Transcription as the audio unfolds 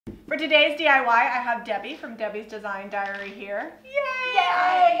For today's DIY, I have Debbie from Debbie's Design Diary here. Yay!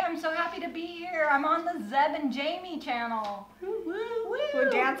 Yay! I'm so happy to be here. I'm on the Zeb and Jami channel. Woo, woo, woo. We'll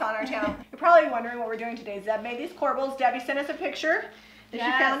dance on our channel. You're probably wondering what we're doing today. Zeb made these Corbels. Debbie sent us a picture that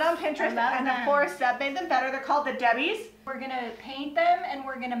she found on Pinterest. And of course, Zeb made them better. They're called the Debbies. We're gonna paint them and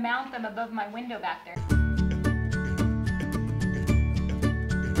we're gonna mount them above my window back there.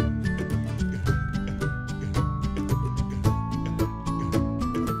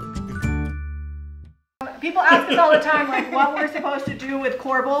 People ask us all the time, like, what we're supposed to do with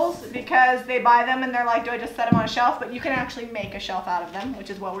Corbels, because they buy them and they're like, do I just set them on a shelf? But you can actually make a shelf out of them, which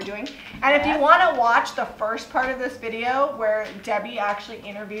is what we're doing. And if you want to watch the first part of this video where Debbie actually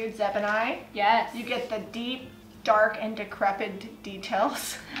interviewed Zeb and I, yes, you get the deep, dark, and decrepit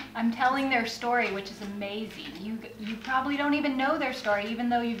details. I'm telling their story, which is amazing. You probably don't even know their story, even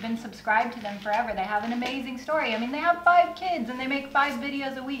though you've been subscribed to them forever. They have an amazing story. I mean, they have 5 kids and they make 5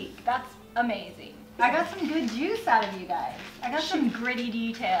 videos a week. That's amazing. I got some good juice out of you guys. I got some gritty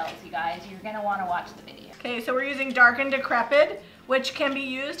details, you guys. You're gonna want to watch the video. Okay, so we're using dark and decrepit, which can be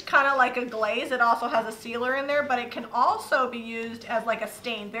used kind of like a glaze. It also has a sealer in there, but it can also be used as like a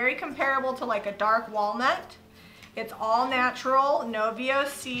stain, very comparable to like a dark walnut. It's all natural, no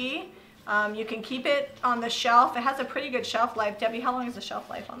VOC. You can keep it on the shelf. It has a pretty good shelf life. Debbie, how long is the shelf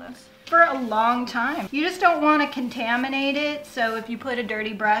life on this? For a long time. You just don't want to contaminate it, so if you put a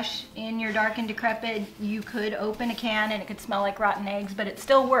dirty brush in your dark and decrepit, you could open a can and it could smell like rotten eggs, but it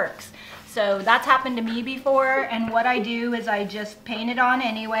still works. So that's happened to me before, and what I do is I just paint it on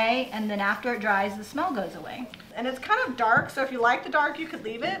anyway, and then after it dries, the smell goes away. And it's kind of dark, so if you like the dark, you could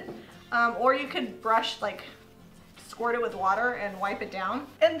leave it, or you could brush, like, squirt it with water and wipe it down.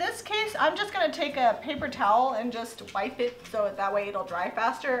 In this case, I'm just gonna take a paper towel and just wipe it so that way it'll dry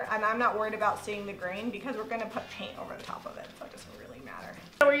faster, and I'm not worried about seeing the grain because we're gonna put paint over the top of it, so it doesn't really matter.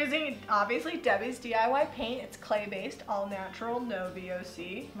 So we're using, obviously, Debbie's DIY paint. It's clay-based, all natural, no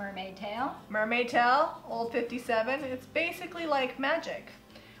VOC. Mermaid tail. Mermaid tail, old 57. It's basically like magic.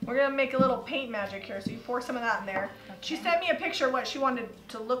 We're gonna make a little paint magic here, so you pour some of that in there. Okay. She sent me a picture of what she wanted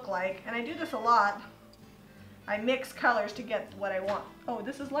to look like, and I do this a lot. I mix colors to get what I want. Oh,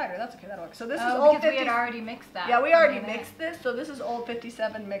 this is lighter. That's okay. That'll work. So this is old 50. We had already mixed that. Yeah, we already mixed this. So this is old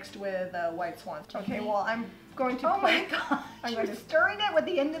 57 mixed with white swan. Okay, well, I'm going to. Oh my gosh! You're stirring it with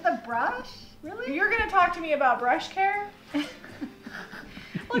the end of the brush? Really? You're going to talk to me about brush care?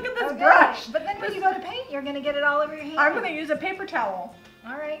 Look at this okay. brush. But then when you go to paint, you're going to get it all over your hand. I'm going to use a paper towel.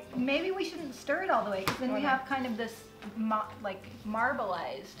 All right. Maybe we shouldn't stir it all the way, because then we have kind of this like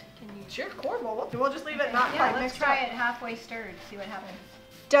marbleized. Can you? Sure, Corbel. We'll just leave it not quite mixed. Let's try it halfway stirred. See what happens.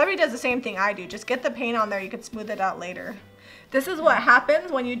 Debbie does the same thing I do. Just get the paint on there. You can smooth it out later. This is what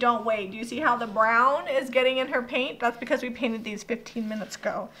happens when you don't wait. Do you see how the brown is getting in her paint? That's because we painted these 15 minutes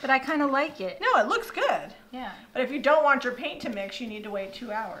ago. But I kind of like it. No, it looks good. Yeah. But if you don't want your paint to mix, you need to wait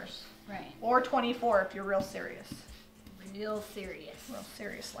 2 hours. Right. Or 24 if you're real serious. Real serious. Real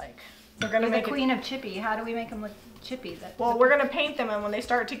serious like. We're gonna You're make the queen of Chippy. How do we make them look chippy? Well, we're gonna paint them, and when they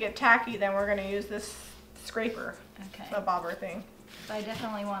start to get tacky, then we're gonna use this scraper. Okay. The bobber thing. So I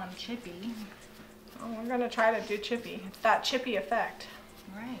definitely want them chippy. Oh, we're gonna try to do chippy. It's that chippy effect.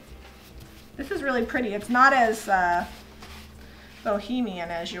 Right. This is really pretty. It's not as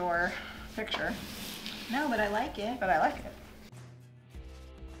bohemian as your picture. No, but I like it. But I like it.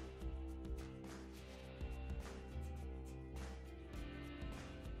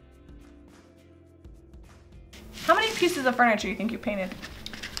 How many pieces of furniture do you think you painted?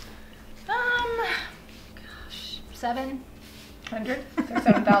 Gosh, 700 or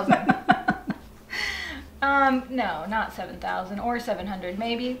 7,000? No, not 7,000 or 700.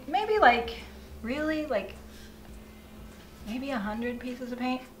 Maybe like, really, like, maybe 100 pieces of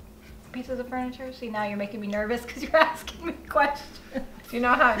pieces of furniture. See, now you're making me nervous because you're asking me questions. Do you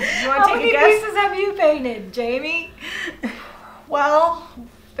know how? Do you want to take a guess? How many pieces have you painted, Jami? Well,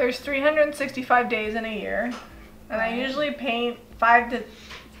 there's 365 days in a year. And I usually paint 5 to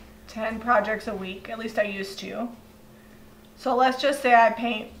 10 projects a week, at least I used to. So let's just say I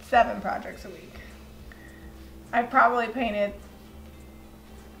paint 7 projects a week. I probably painted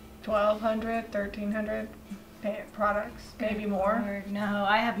 1,200, 1,300 products, maybe more. Lord, no,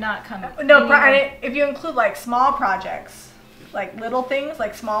 I have not come. No, if you include like small projects, like little things,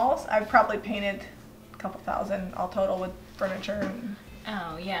 like smalls, I've probably painted a couple thousand all total with furniture. And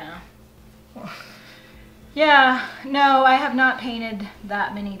oh, yeah. Yeah, no, I have not painted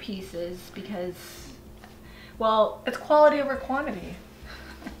that many pieces because, well, it's quality over quantity.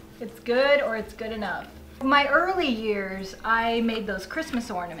 It's good or it's good enough. My early years, I made those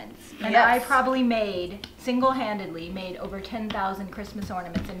Christmas ornaments. And Yes. I probably made, single-handedly, made over 10,000 Christmas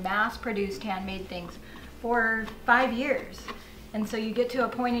ornaments and mass-produced handmade things for 5 years. And so you get to a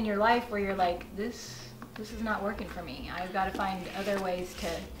point in your life where you're like, this is not working for me. I've got to find other ways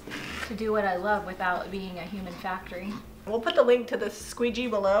to do what I love without being a human factory. We'll put the link to this squeegee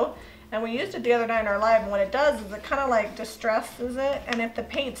below. And we used it the other night in our live, and what it does is it kind of like distresses it. And if the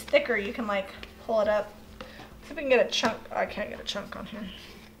paint's thicker, you can like pull it up. See if we can get a chunk. Oh, I can't get a chunk on here.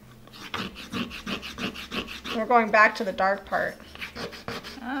 We're going back to the dark part.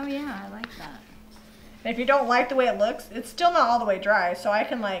 Oh yeah, I like that. And if you don't like the way it looks, it's still not all the way dry, so I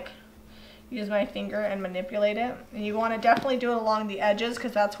can like use my finger and manipulate it. And you want to definitely do it along the edges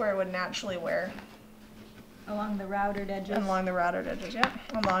because that's where it would naturally wear. Along the routed edges? Along the routed edges, yep.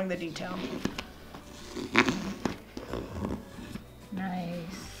 Along the detail.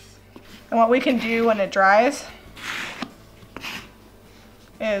 Nice. And what we can do when it dries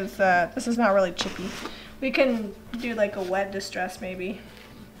is, this is not really chippy. We can do like a wet distress maybe.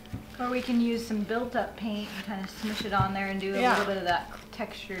 Or we can use some built-up paint and kind of smush it on there and do a little bit of that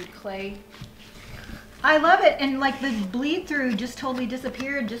textured clay. I love it, and like the bleed through just totally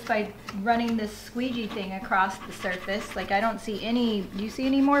disappeared just by running this squeegee thing across the surface. Like I don't see any, do you see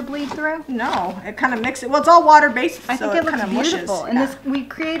any more bleed through? No, it kind of mixes. Well, it's all water-based, I think it looks beautiful. And yeah. this, we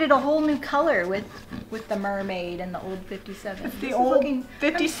created a whole new color with the mermaid and the old 57. It's the old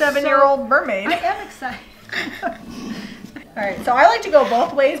 57-year-old mermaid. I am excited. Alright, so I like to go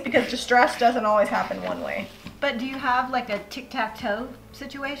both ways because distress doesn't always happen one way. But do you have like a tic-tac-toe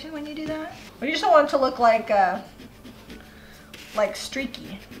situation when you do that? We just don't want it to look like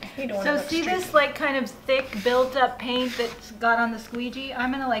streaky. You don't want it to So look see streaky. this like kind of thick built-up paint that's got on the squeegee?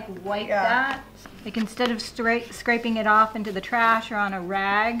 I'm gonna like wipe that. Like instead of scraping it off into the trash or on a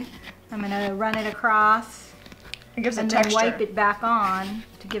rag, I'm gonna run it across. It gives it and texture. then wipe it back on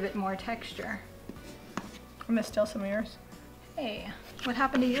to give it more texture. I'm gonna steal some of yours. Hey, what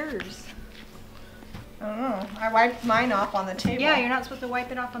happened to yours? I don't know. I wiped mine off on the table. Yeah, you're not supposed to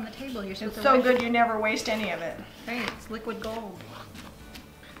wipe it off on the table. You're supposed It's to so wipe good it. you never waste any of it. Right, it's liquid gold.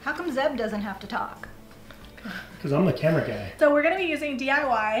 How come Zeb doesn't have to talk? Because I'm the camera guy. So we're going to be using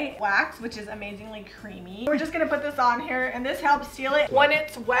DIY wax, which is amazingly creamy. We're just going to put this on here, and this helps seal it. When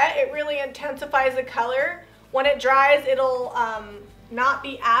it's wet, it really intensifies the color. When it dries, it'll not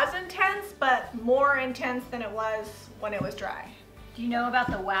be as intense, but more intense than it was when it was dry. Do you know about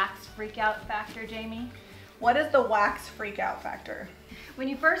the wax freak-out factor, Jamie? What is the wax freak-out factor? When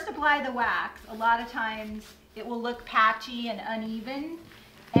you first apply the wax, a lot of times it will look patchy and uneven,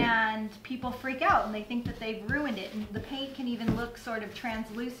 and people freak out and they think that they've ruined it. And the paint can even look sort of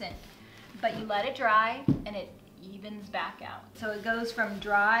translucent. But you let it dry and it evens back out. So it goes from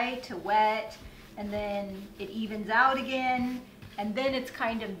dry to wet, and then it evens out again, and then it's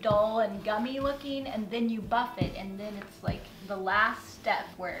kind of dull and gummy looking, and then you buff it, and then it's like the last step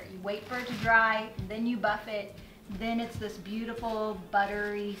where you wait for it to dry, then you buff it, then it's this beautiful,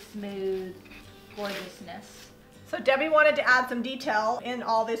 buttery, smooth gorgeousness. So Debbie wanted to add some detail in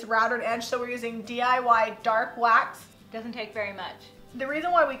all this routed edge, so we're using DIY dark wax. Doesn't take very much. The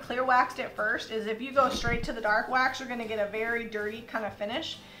reason why we clear waxed it first is if you go straight to the dark wax, you're gonna get a very dirty kind of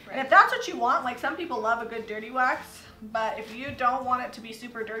finish. Right. And if that's what you want, like some people love a good dirty wax, but if you don't want it to be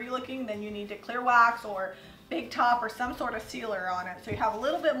super dirty looking, then you need to clear wax or big top or some sort of sealer on it, so you have a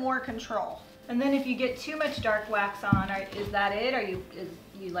little bit more control. And then if you get too much dark wax on, is that it? Are you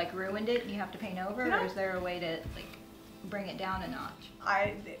like ruined it and you have to paint over? No. Or is there a way to like bring it down a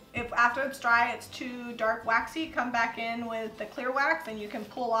notch? If after it's dry, it's too dark waxy, come back in with the clear wax and you can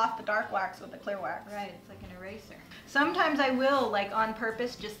pull off the dark wax with the clear wax. Right, it's like an eraser. Sometimes I will, like on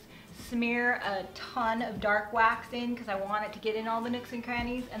purpose, just smear a ton of dark wax in because I want it to get in all the nooks and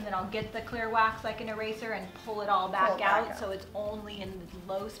crannies, and then I'll get the clear wax like an eraser and pull it all back out so it's only in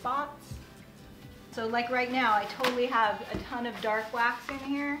the low spots. So like right now, I totally have a ton of dark wax in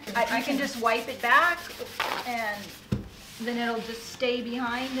here. I can just wipe it back and then it'll just stay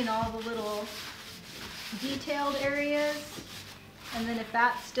behind in all the little detailed areas. And then if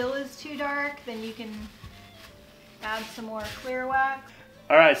that still is too dark, then you can add some more clear wax.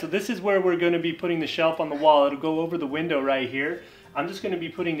 Alright, so this is where we're going to be putting the shelf on the wall. It'll go over the window right here. I'm just going to be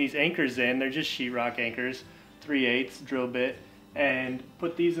putting these anchors in. They're just sheetrock anchors, 3/8 drill bit, and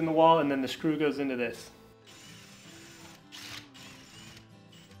put these in the wall, and then the screw goes into this.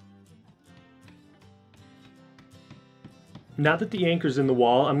 Now that the anchor's in the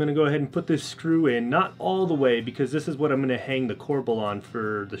wall, I'm going to go ahead and put this screw in, not all the way, because this is what I'm going to hang the corbel on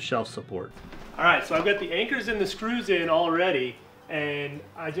for the shelf support. Alright, so I've got the anchors and the screws in already, And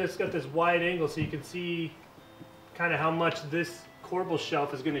I just got this wide angle so you can see kind of how much this corbel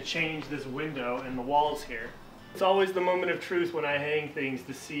shelf is going to change this window and the walls here. It's always the moment of truth when I hang things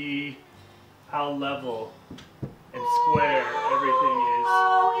to see how level and square everything is.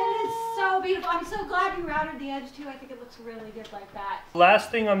 Oh, it is so beautiful. I'm so glad you routed the edge too. I think it looks really good like that.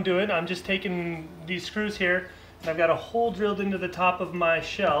 Last thing I'm doing, I'm just taking these screws here, and I've got a hole drilled into the top of my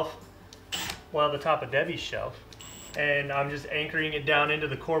shelf, well, the top of Debi's shelf, and I'm just anchoring it down into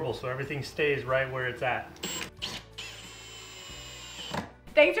the corbel so everything stays right where it's at.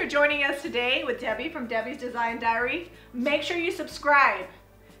 Thanks for joining us today with Debi from Debi's Design Diary. Make sure you subscribe.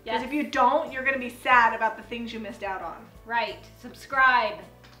 Because if you don't, you're going to be sad about the things you missed out on. Right. Subscribe.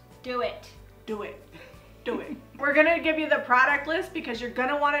 Do it. Do it. Do it. We're going to give you the product list because you're going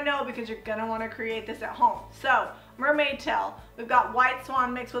to want to know, because you're going to want to create this at home. So, mermaid tail. We've got white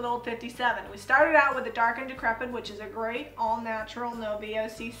swan mixed with old 57. We started out with the dark and decrepit, which is a great all-natural, no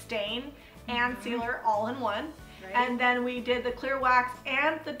VOC stain and sealer all in one. Right. And then we did the clear wax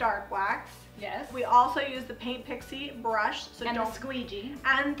and the dark wax. Yes. We also use the Paint Pixie brush, so and the squeegee.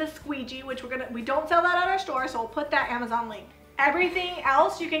 And the squeegee, which we don't sell that at our store, so we'll put that Amazon link. Everything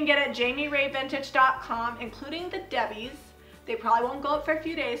else you can get at jamirayvintage.com, including the Debis. They probably won't go up for a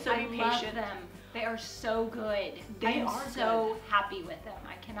few days, so be patient. I love them. They are so good. I am so happy with them.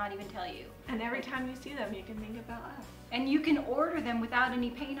 I cannot even tell you. And every time you see them, you can think about us. And you can order them without any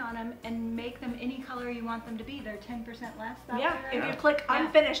paint on them and make them any color you want them to be. They're 10% less that way, right? If you click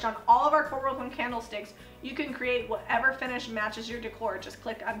unfinished on all of our corbels and candlesticks, you can create whatever finish matches your decor. Just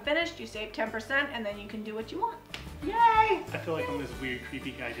click unfinished, you save 10%, and then you can do what you want. Yay! I feel like I'm this weird,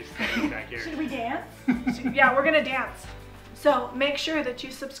 creepy guy just standing back here. Should we dance? Yeah, we're gonna dance. So make sure that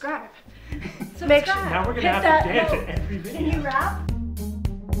you subscribe. Make sure. Now we're gonna have to dance in every video. Can you rap?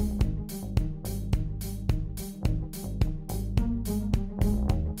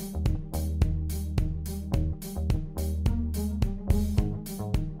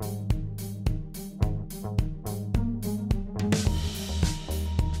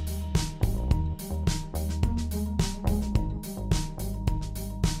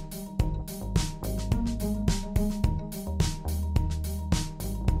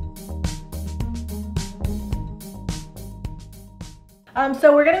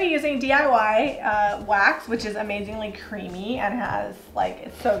 So we're going to be using DIY wax, which is amazingly creamy and has, like,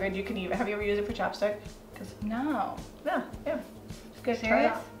 it's so good. You can even, have you ever used it for chapstick? No. Yeah. It's good.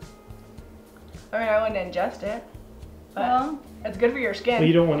 Serious? I mean, I wouldn't ingest it, but well, it's good for your skin. Well,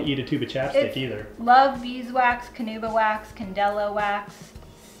 you don't want to eat a tube of chapstick either. Love beeswax, canuba wax, candela wax,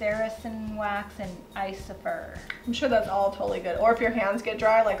 Saracen wax, and Isopher. I'm sure that's all totally good. Or if your hands get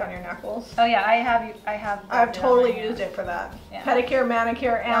dry, like on your knuckles. Oh yeah, I've totally used it for that. Yeah. Pedicure,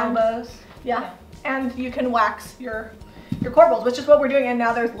 manicure, and elbows. Yeah. And you can wax your corbels, which is what we're doing. And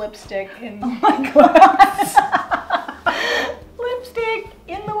now there's lipstick in. Oh my god. Lipstick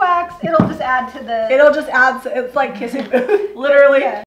in the wax. It'll just add to the. It's like kissing booth, literally. Yeah.